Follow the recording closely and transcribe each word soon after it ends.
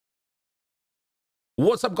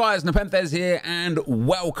What's up guys, NepentheZ here and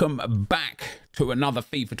welcome back to another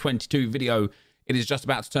FIFA 22 video. It is just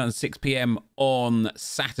about to turn 6 PM on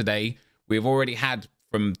Saturday. We've already had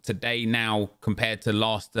from today now compared to the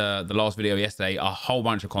last video yesterday a whole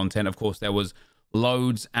bunch of content. Of course there was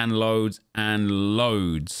loads and loads and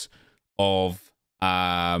loads of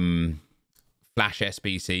Flash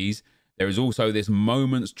SBCs. There is also this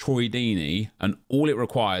Moments Troy Deeney, and all it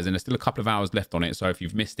requires, and there's still a couple of hours left on it, so if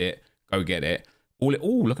you've missed it, go get it. Oh,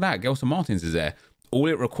 look at that. Signings Martins is there. All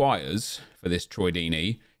it requires for this Troy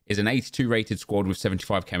Deeney is an 82 rated squad with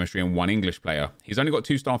 75 chemistry and 1 English player. He's only got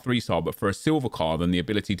 2-star, 3-star, but for a silver card and the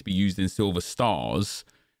ability to be used in silver stars,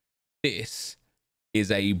 this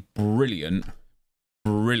is a brilliant,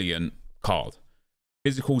 brilliant card.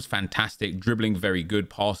 Physical's fantastic, dribbling very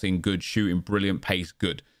good, passing good, shooting brilliant, pace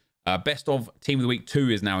good. Best of Team of the Week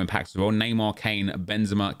 2 is now in packs as well. Neymar, Kane,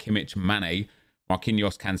 Benzema, Kimmich, Mane,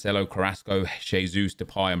 Marquinhos, Cancelo, Carrasco, Jesus,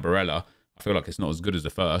 Depay, and Barella. I feel like it's not as good as the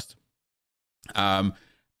first. Yeah,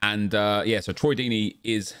 so Troy Deeney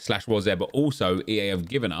is / was there, but also EA have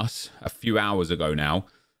given us a few hours ago now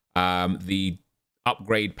the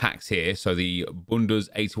upgrade packs here. So the Bundes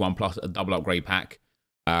 81 plus a double upgrade pack,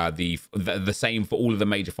 the same for all of the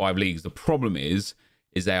major 5 leagues. The problem is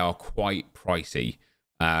they are quite pricey.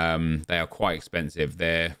 They are quite expensive.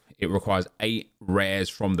 It requires 8 rares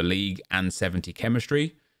from the league and 70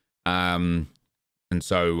 chemistry. And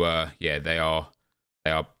so, yeah, they are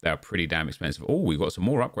pretty damn expensive. Oh, we've got some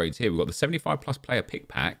more upgrades here. We've got the 75 plus player pick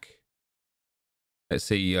pack. Let's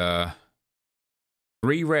see,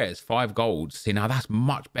 3 rares, 5 golds. See, now that's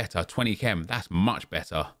much better. 20 chem, that's much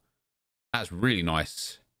better. That's really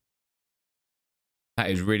nice.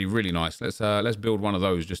 That is really, really nice. Let's build one of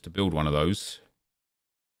those just to build one of those.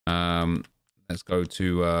 Let's go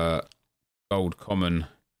to gold common.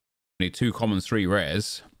 We need 2 commons, 3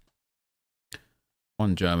 rares.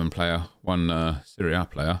 1 German player, 1 Serie A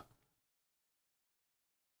player.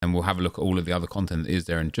 And we'll have a look at all of the other content that is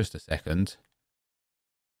there in just a second.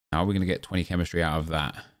 Now we're going to get 20 chemistry out of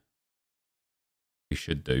that. We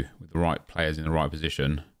should do with the right players in the right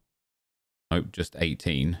position. Nope, just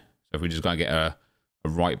 18. So if we just got to get a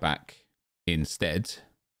right back instead.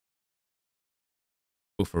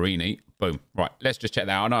 Farini, boom. Right, let's just check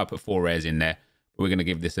that out. I know I put 4 rares in there, but we're going to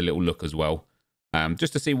give this a little look as well,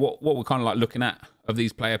 just to see what we're kind of like looking at of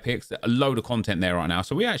these player picks. A load of content there right now,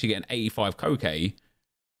 so we actually get an 85 Koke,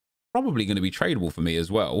 probably going to be tradable for me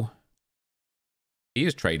as well. He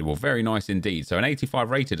is tradable, very nice indeed. So an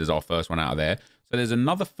 85 rated is our first one out of there. So there's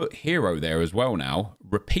another foot hero there as well now.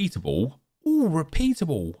 Repeatable. Ooh,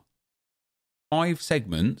 repeatable. 5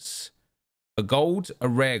 segments. A gold, a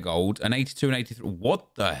rare gold, an 82 and 83.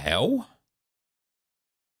 What the hell?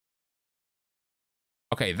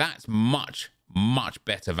 Okay, that's much, much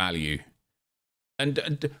better value.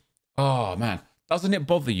 And oh man, doesn't it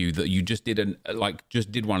bother you that you just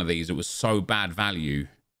did one of these? It was so bad value.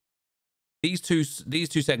 These two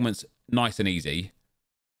segments, nice and easy.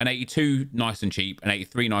 An 82, nice and cheap. An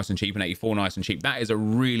 83, nice and cheap. An 84, nice and cheap. That is a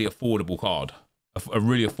really affordable card. A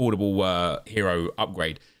really affordable hero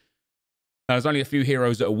upgrade. There's only a few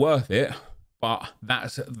heroes that are worth it, but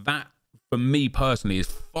that for me personally is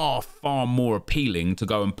far, far more appealing to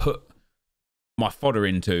go and put my fodder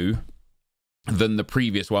into than the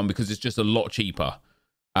previous one because it's just a lot cheaper.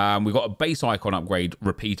 We've got a base icon upgrade,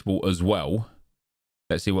 repeatable as well.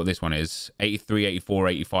 Let's see what this one is. 83, 84,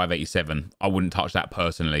 85, 87. I wouldn't touch that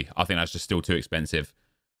personally. I think that's just still too expensive.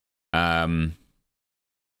 Packs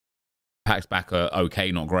back are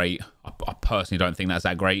okay, not great. I personally don't think that's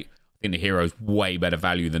that great. I think the hero's way better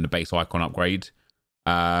value than the base icon upgrade.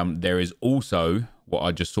 There is also what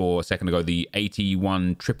I just saw a second ago, the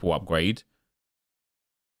 81 triple upgrade.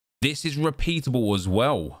 This is repeatable as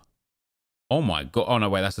well. Oh my god. Oh no,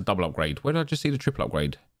 wait, that's a double upgrade. Where did I just see the triple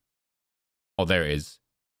upgrade? Oh, there it is.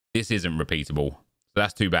 This isn't repeatable. So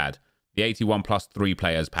that's too bad. The 81 plus 3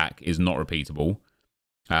 players pack is not repeatable.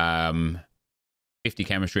 50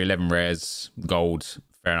 chemistry, 11 rares, gold.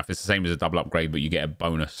 Fair enough. It's the same as a double upgrade, but you get a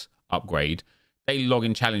bonus upgrade. Daily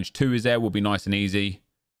login challenge 2 is there, will be nice and easy.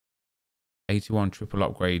 81 triple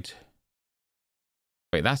upgrade.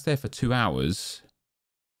 Wait, that's there for 2 hours.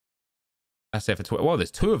 That's there for 12. Well, there's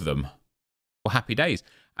 2 of them. Well, happy days.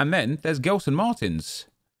 And then there's Signings Martins.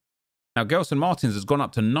 Now, Signings Martins has gone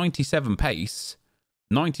up to 97 pace,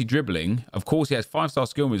 90 dribbling. Of course, he has 5-star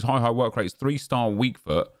skill moves, high work rates, 3-star weak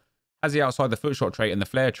foot. Has he outside the foot shot trait and the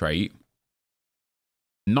flare trait?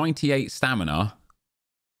 98 stamina.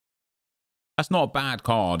 That's not a bad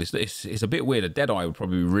card. It's a bit weird. A Deadeye would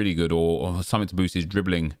probably be really good, or something to boost his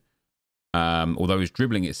dribbling. Although his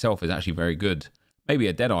dribbling itself is actually very good. maybe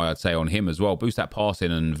a Deadeye, I'd say, on him as well. Boost that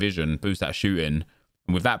passing and vision, boost that shooting.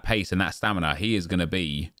 And with that pace and that stamina, he is going to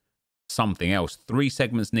be something else. 3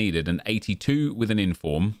 segments needed, an 82 with an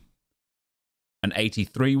inform, an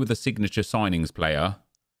 83 with a signature signings player,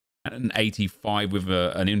 and an 85 with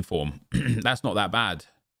an inform. That's not that bad.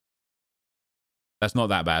 That's not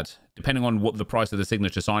that bad. Depending on what the price of the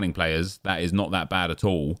signature signing players, that is not that bad at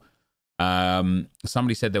all.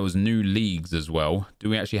 Somebody said there was new leagues as well.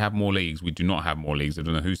 Do we actually have more leagues? We do not have more leagues. I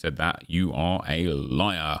don't know who said that. You are a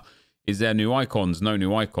liar. Is there new icons? No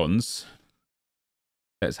new icons.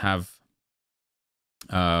 Let's have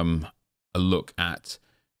a look at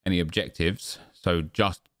any objectives. So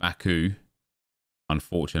just Baku,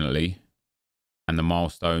 unfortunately. And the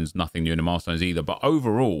milestones, nothing new in the milestones either. But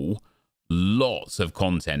overall, lots of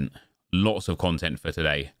content. Lots of content for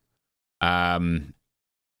today.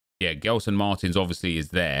 Yeah, Gelson Martins obviously is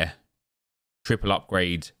there. Triple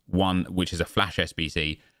upgrade 1, which is a flash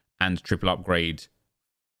SBC, and triple upgrade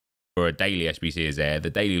for a daily SBC is there.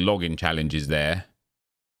 The daily login challenge is there.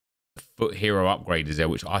 The foot hero upgrade is there,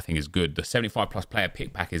 which I think is good. The 75 plus player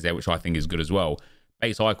pick pack is there, which I think is good as well.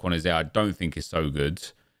 Base icon is there. I don't think is so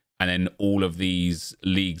good. And then all of these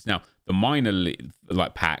leagues. Now, the minor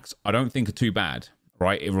like packs, I don't think are too bad,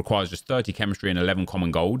 right? It requires just 30 chemistry and 11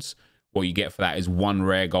 common golds. What you get for that is 1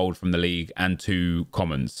 rare gold from the league and 2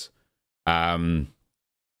 commons.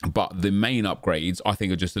 But the main upgrades, I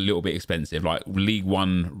think, are just a little bit expensive. Like League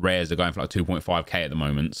 1 rares are going for like 2.5k at the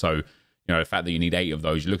moment. So, you know, the fact that you need 8 of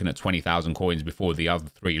those, you're looking at 20,000 coins before the other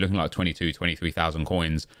 3. You're looking at like 23,000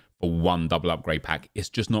 coins for 1 double upgrade pack. It's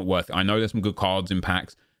just not worth it. I know there's some good cards in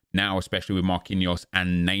packs now, especially with Marquinhos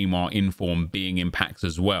and Neymar inform being in packs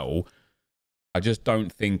as well. I just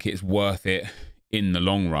don't think it's worth it in the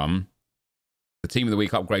long run. The Team of the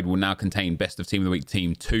Week upgrade will now contain Best of Team of the Week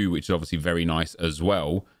Team 2, which is obviously very nice as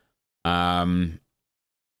well. And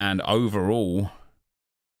overall,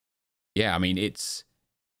 yeah, I mean, there's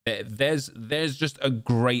just a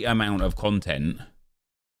great amount of content.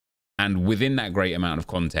 And within that great amount of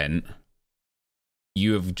content,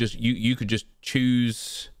 you could just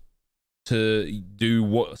choose to do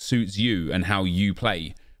what suits you and how you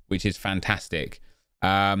play, which is fantastic.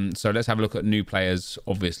 So let's have a look at new players,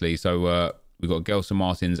 obviously. So, we've got Gelson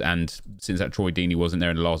Martins, and since that Troy Deeney wasn't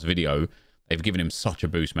there in the last video, they've given him such a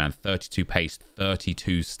boost, man. 32 pace,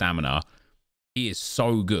 32 stamina. He is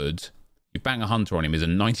so good. You bang a hunter on him, is a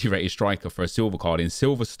 90 rated striker for a silver card. In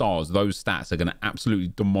silver stars, those stats are going to absolutely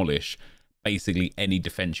demolish basically any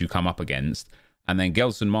defense you come up against. And then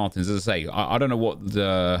Gelson Martins, as I say, I don't know what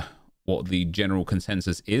the general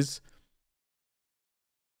consensus is.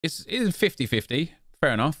 It's 50-50,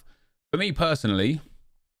 fair enough. For me personally,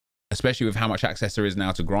 especially with how much access there is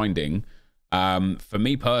now to grinding, for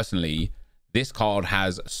me personally, this card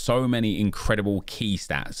has so many incredible key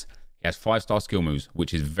stats. He has 5-star skill moves,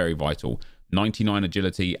 which is very vital. 99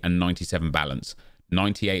 agility and 97 balance.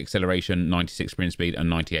 98 acceleration, 96 sprint speed, and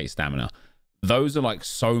 98 stamina. Those are like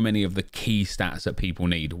so many of the key stats that people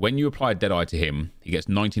need. When you apply Deadeye to him, he gets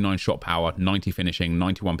 99 shot power, 90 finishing,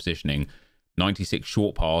 91 positioning, 96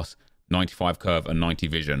 short pass, 95 curve, and 90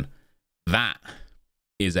 vision. That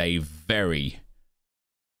is a very,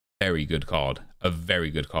 very good card. A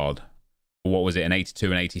very good card. What was it? An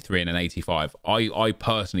 82, an 83, and an 85. I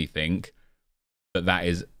personally think that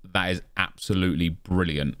is absolutely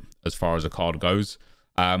brilliant as far as a card goes.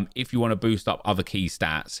 If you want to boost up other key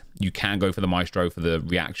stats, you can go for the Maestro for the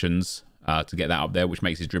reactions to get that up there, which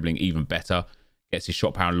makes his dribbling even better. Gets his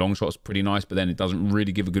shot power and long shots pretty nice, but then it doesn't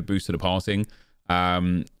really give a good boost to the passing.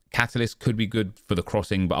 Catalyst could be good for the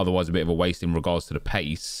crossing, but otherwise a bit of a waste in regards to the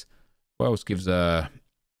pace. What else gives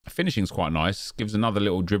finishing's quite nice. Gives another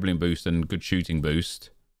little dribbling boost and good shooting boost.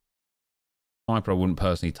 Sniper I wouldn't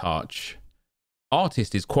personally touch.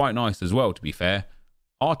 Artist is quite nice as well, to be fair.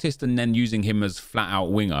 Artist and then using him as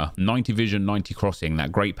flat-out winger. 90 vision, 90 crossing.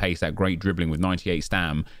 That great pace, that great dribbling with 98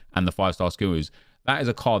 stam and the 5-star skills. That is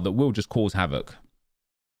a card that will just cause havoc.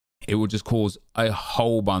 It will just cause a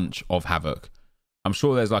whole bunch of havoc. I'm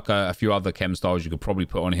sure there's like a few other chem styles you could probably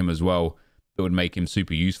put on him as well that would make him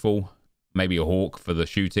super useful. Maybe a Hawk for the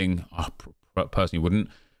shooting. I personally wouldn't.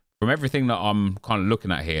 From everything that I'm kind of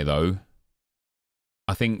looking at here, though,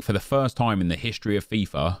 I think for the first time in the history of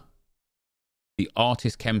FIFA, the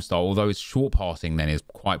Artist chem style, although his short passing then is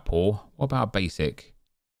quite poor. What about basic?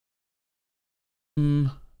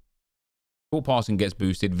 Short passing gets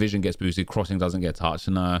boosted, vision gets boosted, crossing doesn't get touched.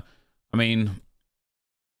 And I mean,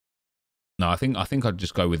 no, I think I'd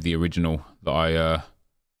just go with the original that I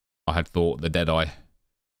had thought, the Deadeye.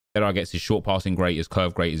 Deadeye gets his short passing great, his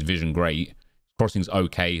curve great, his vision great. Crossing's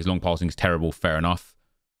okay, his long passing's terrible, fair enough.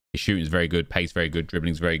 His shooting's very good, pace very good,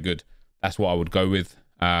 dribbling's very good. That's what I would go with.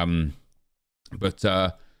 But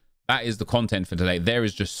that is the content for today. There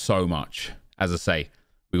is just so much. As I say,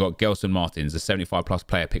 we got Gelson Martins, the 75+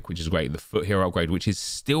 player pick, which is great. The foot hero upgrade, which is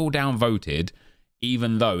still downvoted,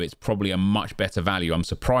 even though it's probably a much better value. I'm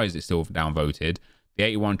surprised it's still downvoted. The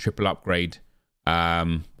 81 triple upgrade.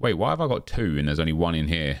 Wait, why have I got 2 and there's only 1 in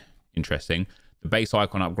here? Interesting. The base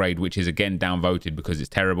icon upgrade, which is again downvoted because it's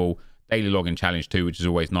terrible. Daily login challenge 2, which is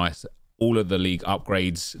always nice. All of the league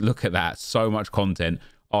upgrades. Look at that. So much content.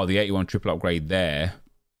 Oh, the 81 triple upgrade there.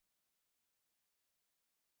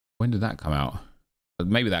 When did that come out?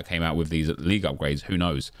 Maybe that came out with these league upgrades. Who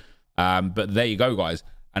knows? But there you go, guys.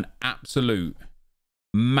 An absolute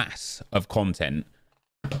mass of content.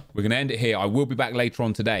 We're going to end it here. I will be back later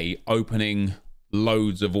on today opening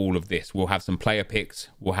loads of all of this. We'll have some player picks.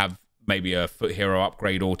 We'll have maybe a foot hero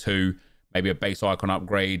upgrade or 2. Maybe a base icon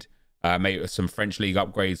upgrade. Maybe some French league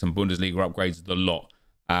upgrades, some Bundesliga upgrades, the lot.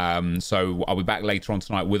 So I'll be back later on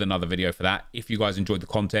tonight with another video for that. If you guys enjoyed the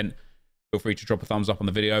content, feel free to drop a thumbs up on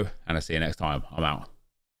the video, and I'll see you next time. I'm out.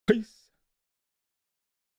 Peace.